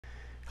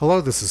Hello,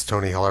 this is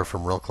Tony Heller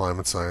from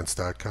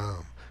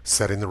RealClimateScience.com,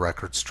 setting the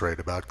record straight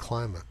about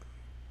climate.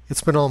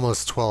 It's been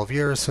almost 12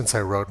 years since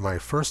I wrote my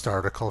first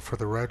article for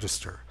the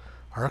Register.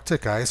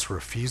 Arctic ice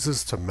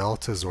refuses to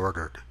melt as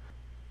ordered.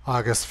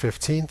 August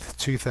 15th,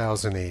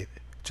 2008.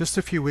 Just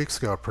a few weeks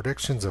ago,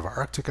 predictions of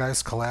Arctic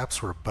ice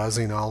collapse were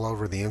buzzing all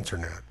over the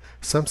internet.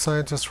 Some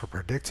scientists were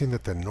predicting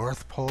that the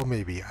North Pole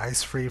may be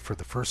ice-free for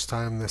the first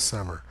time this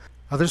summer.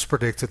 Others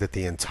predicted that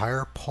the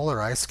entire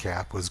polar ice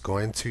cap was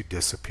going to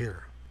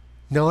disappear.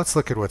 Now let's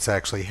look at what's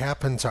actually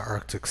happened to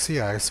Arctic sea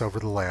ice over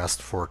the last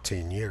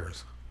 14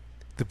 years.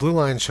 The blue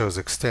line shows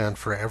extent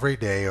for every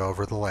day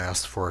over the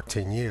last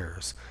 14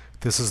 years.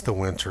 This is the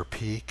winter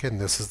peak and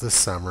this is the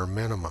summer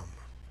minimum.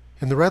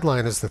 And the red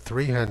line is the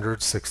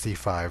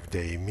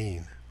 365-day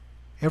mean.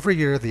 Every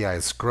year the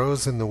ice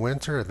grows in the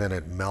winter and then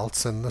it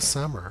melts in the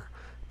summer.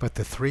 But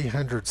the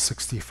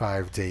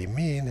 365-day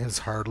mean has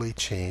hardly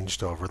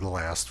changed over the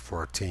last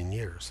 14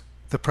 years.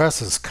 The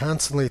press is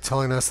constantly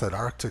telling us that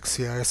Arctic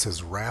sea ice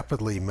is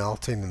rapidly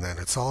melting and that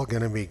it's all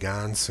going to be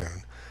gone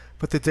soon.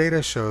 But the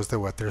data shows that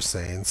what they're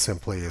saying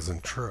simply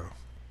isn't true.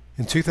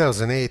 In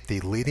 2008, the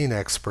leading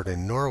expert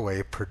in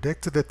Norway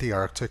predicted that the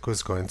Arctic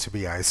was going to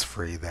be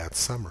ice-free that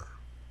summer.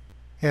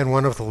 And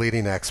one of the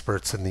leading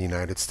experts in the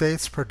United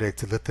States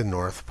predicted that the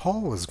North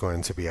Pole was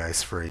going to be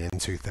ice-free in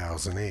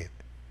 2008.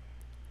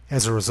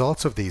 As a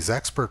result of these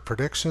expert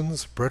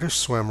predictions, British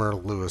swimmer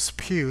Lewis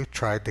Pugh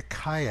tried to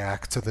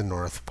kayak to the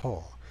North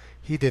Pole.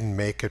 He didn't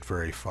make it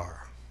very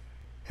far.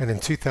 And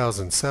in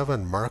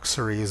 2007, Mark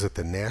Cerise at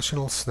the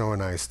National Snow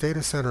and Ice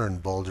Data Center in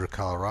Boulder,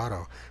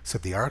 Colorado,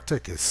 said the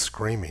Arctic is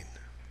screaming.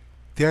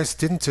 The ice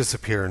didn't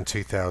disappear in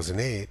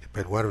 2008,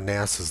 but one of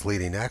NASA's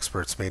leading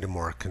experts made a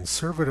more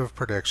conservative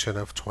prediction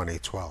of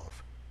 2012.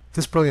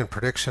 This brilliant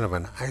prediction of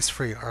an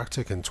ice-free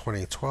Arctic in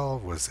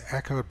 2012 was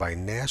echoed by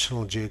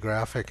National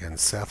Geographic and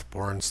Seth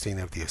Bornstein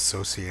of the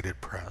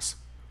Associated Press.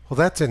 Well,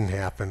 that didn't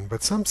happen,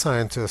 but some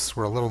scientists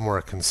were a little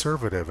more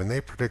conservative and they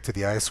predicted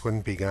the ice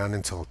wouldn't be gone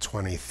until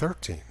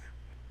 2013.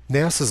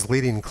 NASA's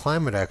leading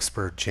climate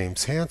expert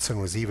James Hansen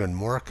was even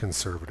more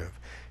conservative.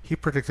 He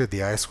predicted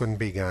the ice wouldn't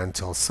be gone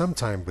until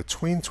sometime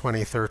between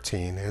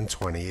 2013 and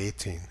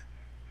 2018.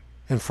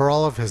 And for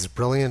all of his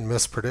brilliant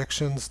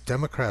mispredictions,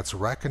 Democrats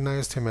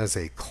recognized him as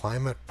a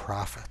climate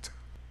prophet.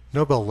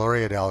 Nobel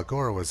laureate Al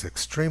Gore was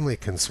extremely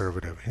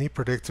conservative, and he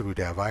predicted we'd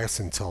have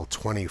ice until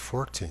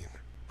 2014.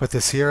 But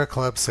the Sierra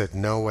Club said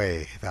no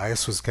way, the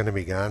ice was going to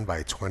be gone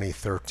by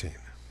 2013.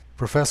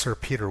 Professor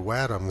Peter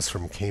Wadhams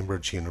from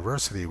Cambridge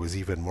University was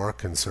even more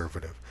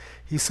conservative.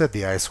 He said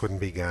the ice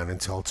wouldn't be gone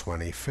until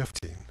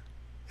 2015.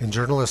 And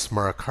journalist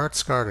Mark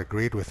Hartsgaard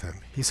agreed with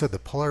him. He said the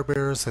polar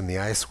bears and the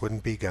ice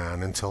wouldn't be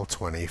gone until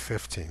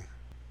 2015.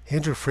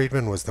 Andrew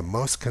Friedman was the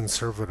most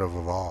conservative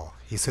of all.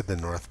 He said the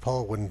North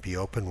Pole wouldn't be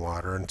open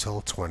water until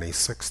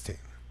 2016.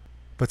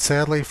 But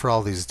sadly for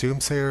all these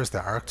doomsayers,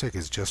 the Arctic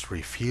is just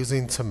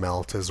refusing to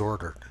melt as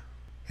ordered.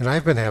 And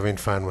I've been having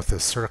fun with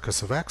this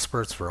circus of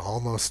experts for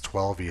almost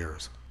 12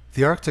 years.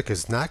 The Arctic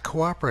is not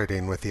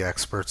cooperating with the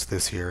experts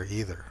this year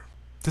either.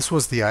 This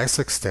was the ice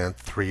extent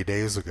 3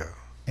 days ago.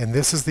 And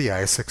this is the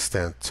ice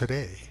extent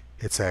today.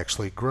 It's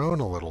actually grown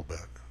a little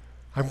bit.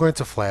 I'm going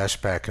to flash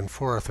back and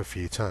forth a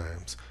few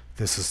times.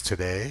 This is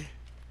today.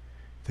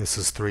 This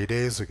is 3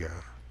 days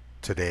ago.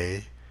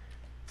 Today.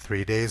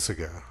 3 days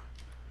ago.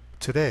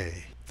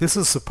 Today. This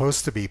is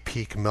supposed to be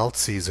peak melt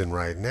season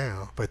right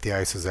now, but the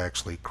ice has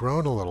actually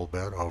grown a little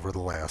bit over the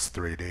last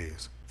 3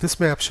 days. This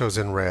map shows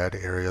in red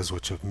areas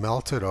which have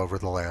melted over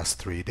the last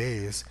 3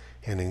 days,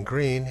 and in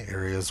green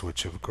areas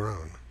which have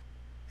grown.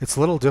 It's a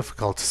little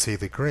difficult to see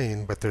the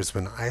green, but there's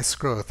been ice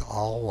growth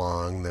all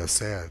along this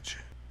edge.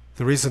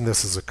 The reason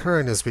this is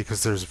occurring is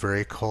because there's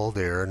very cold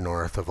air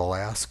north of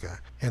Alaska,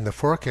 and the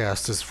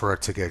forecast is for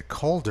it to get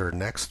colder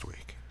next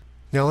week.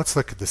 Now let's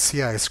look at the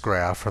sea ice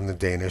graph from the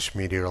Danish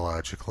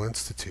Meteorological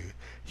Institute.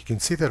 You can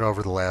see that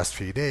over the last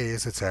few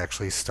days it's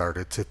actually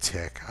started to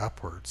tick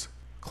upwards.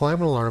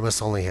 Climate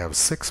alarmists only have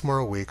 6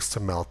 more weeks to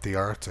melt the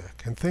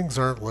Arctic, and things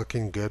aren't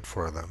looking good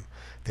for them.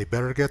 They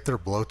better get their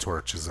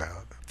blowtorches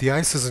out. The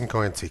ice isn't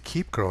going to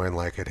keep growing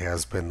like it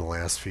has been the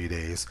last few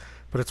days,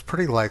 but it's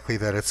pretty likely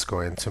that it's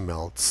going to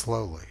melt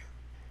slowly.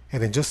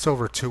 And in just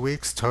over 2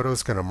 weeks,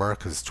 Toto's going to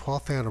mark his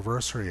 12th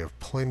anniversary of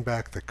pulling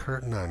back the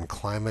curtain on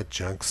climate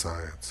junk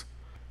science.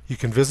 You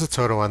can visit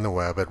Toto on the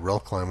web at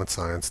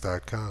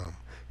realclimatescience.com.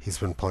 He's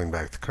been pulling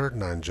back the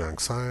curtain on junk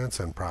science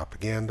and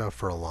propaganda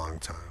for a long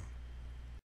time.